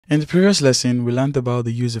In the previous lesson, we learned about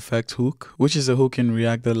the useEffect hook, which is a hook in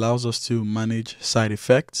React that allows us to manage side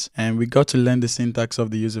effects. And we got to learn the syntax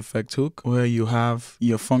of the useEffect hook, where you have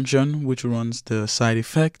your function, which runs the side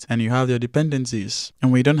effect, and you have your dependencies.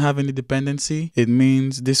 And when you don't have any dependency, it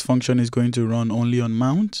means this function is going to run only on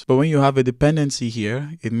mount. But when you have a dependency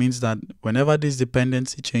here, it means that whenever this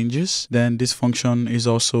dependency changes, then this function is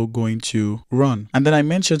also going to run. And then I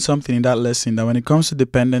mentioned something in that lesson that when it comes to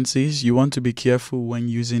dependencies, you want to be careful when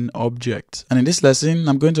using objects. And in this lesson,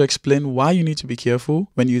 I'm going to explain why you need to be careful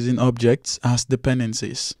when using objects as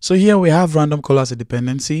dependencies. So here we have random color as a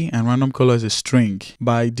dependency, and random color is a string.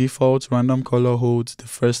 By default, random color holds the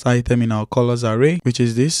first item in our colors array, which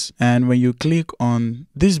is this. And when you click on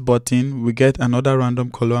this button, we get another random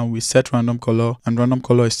color, and we set random color, and random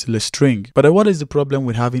color is still a string. But what is the problem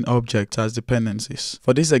with having objects as dependencies?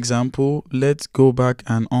 For this example, let's go back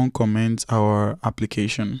and uncomment our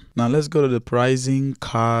application. Now let's go to the pricing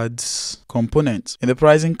cards component. In the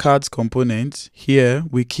pricing cards component, here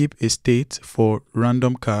we keep a state for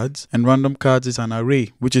random cards, and random cards is an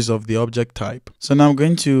array which is of the object type. So now I'm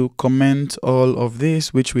going to comment all of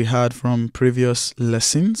this which we had from previous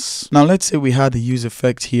lessons. Now let's say we had the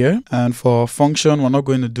useEffect here, and for function we're not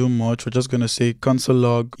going to do much. We're just going to say console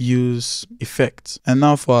log useEffect. And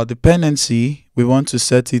now for our dependency, we want to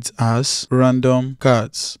set it as random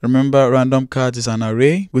cards. Remember, random cards is an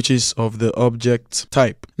array which is of the object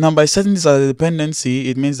type. Now by setting this as a dependency,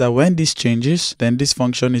 it means that when this changes, then this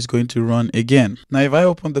function is going to run again. Now if I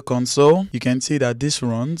open the console, you can see that this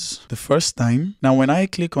runs the first time. Now when I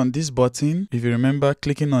click on this button, if you remember,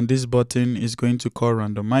 clicking on this button is going to call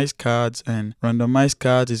randomize cards, and randomize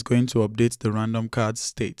cards is going to update the random cards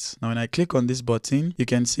states. Now when I click on this button, you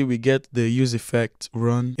can see we get the useEffect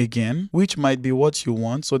run again, which might be what you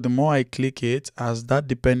want. So the more I click it, as that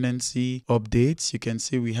dependency updates, you can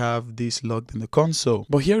see we have this logged in the console.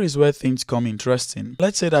 But here is where things come interesting.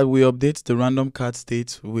 Let's say that we update the random card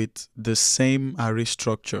state with the same array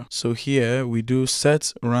structure. So here we do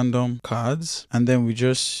set random cards, and then we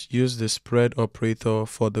just use the spread operator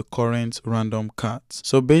for the current random cards.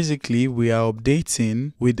 So basically we are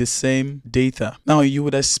updating with the same data. Now you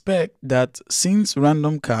would expect that since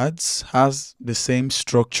random cards has the same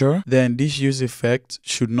structure, then this useEffect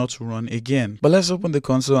should not run again. But let's open the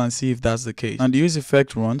console and see if that's the case. And the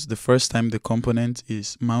useEffect runs the first time the component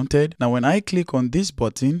is mounted. Now when I click on this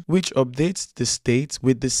button, which updates the state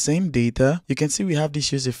with the same data, you can see we have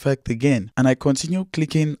this useEffect again. And I continue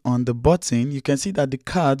clicking on the button, you can see that the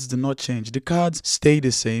cards do not change. The cards stay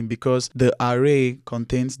the same because the array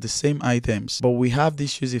contains the same items, but we have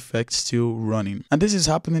this useEffect still running. And this is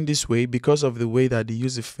happening this way because of the way that the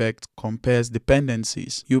useEffect compares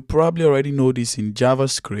dependencies. You probably already know this in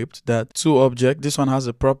JavaScript, that two objects, this one has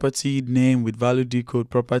a property name with value decode,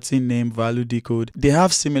 property name value decode. They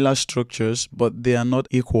have similar structures, but they are not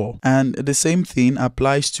equal. And the same thing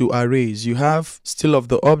applies to arrays. You have still of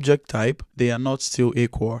the object type, they are not still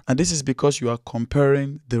equal. And this is because you are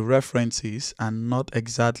comparing the references and not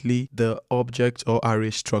exactly the object or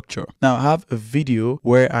array structure. Now I have a video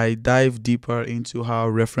where I dive deeper into how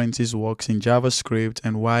references works in JavaScript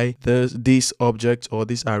and why these objects or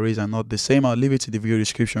these arrays are not the same. I'll leave it in the video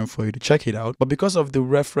description for you to check it out. But because of the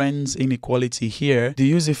reference inequality here, the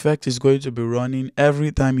useEffect is going to be running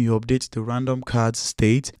every time you update the random cards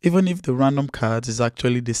state, even if the random cards is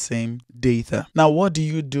actually the same data. Now what do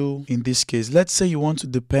you do in this case? Let's say you want to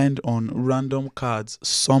depend on random cards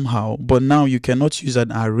somehow, but now you cannot use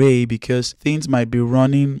an array because things might be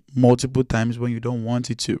running multiple times when you don't want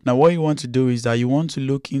it to. Now what you want to do is that you want to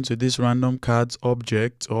look into this random cards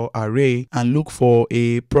object or array and look for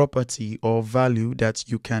a property or value that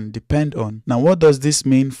you can depend on. Now what does this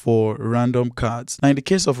mean for random cards? Now in the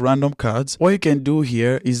case of random cards, what you can do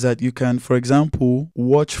here is that you can, for example,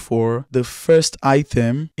 watch for the first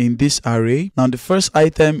item in this array. Now the first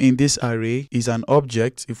item in this array is an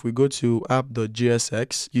object. If we go to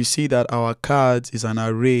app.jsx, you see that our cards is an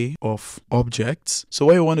array of objects. So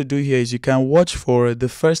what you want to do here is you can watch for the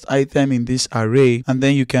first item in this array, and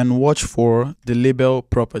then you can watch for the label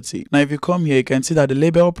property. Now if you come here, you can see that the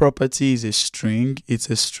label property is a string. It's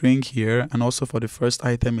a string here, and also for the first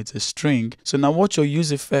item it's a string. So now what your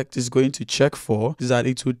useEffect is going to check for is that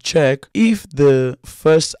it will check if the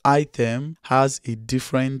first item has a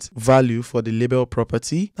different value for the label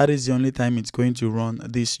property. That is the only time it's going to run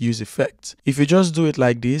this useEffect. If you just do it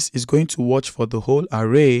like this, it's going to watch for the whole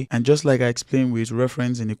array, and just like I explained with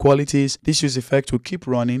reference inequalities, this useEffect will keep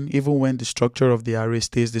running even when the structure of the array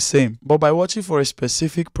stays the same. But by watching for a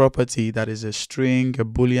specific property that is a string, a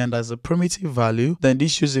boolean, that's a primitive value, then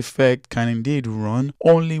this useEffect can indeed run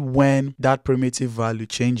only when that primitive value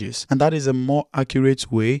changes. And that is a more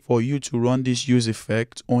accurate way for you to run this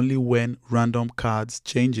useEffect only when random cards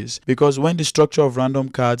changes. Because when the structure of random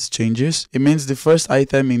cards changes, it means the first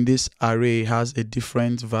item in this array has a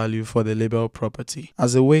different value for the label property.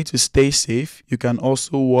 As a way to stay safe, you can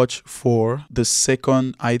also watch for the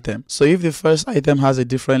second item. So if the first item has a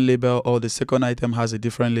different label or the second item has a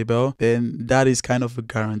different label, then that is kind of a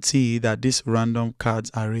guarantee that this random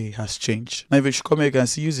cards array has changed. Now if you come here, you can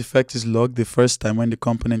see useEffect is logged the first time when the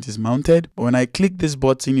component is mounted. But when I click this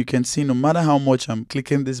button, you can see no matter how much I'm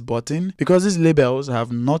clicking this button, because these labels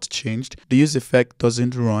have not changed, the useEffect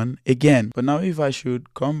doesn't run again. But now if I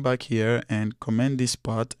should come back here and comment this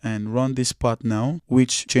part and run this part now,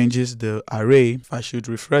 which changes the array, if I should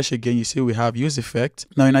refresh again, you see we have useEffect.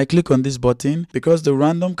 Now when I click on this button, because the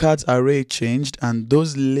random cards array changed and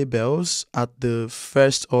those labels at the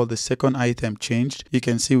first or the second item changed, you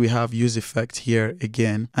can see we have useEffect here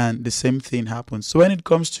again, and the same thing happens. So when it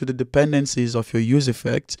comes to the dependencies of your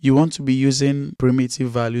useEffect, you want to be using primitive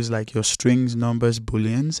values like your strings, numbers,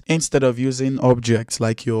 booleans, instead of using objects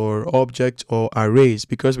like your object or arrays,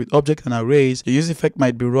 because with object and arrays, the useEffect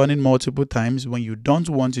might be running multiple times when you don't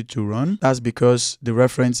want it to run. That's because the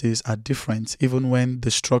references are different, even when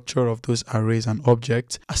the structure of those arrays and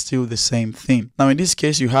objects are still the same thing. Now in this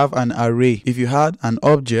case, you have an array. If you had an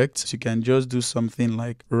object, you can just do something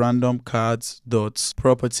like random cards dot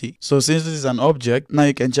property. So since this is an object, now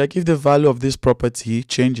you can check if the value of this property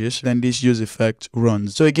changes, then this useEffect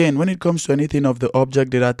runs. So again, when it comes to anything of the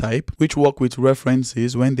object data type, which work with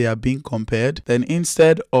references when they are being compared, then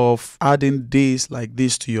instead of adding this like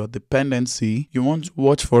this to your dependency, you want to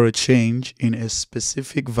watch for a change in a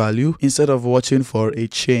specific value instead of watching for a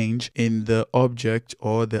change in the object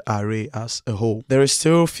or the array as a whole. There is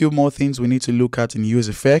still a few more things we need to look at in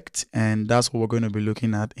useEffect, and that's what we're going to be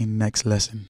looking at in next lesson.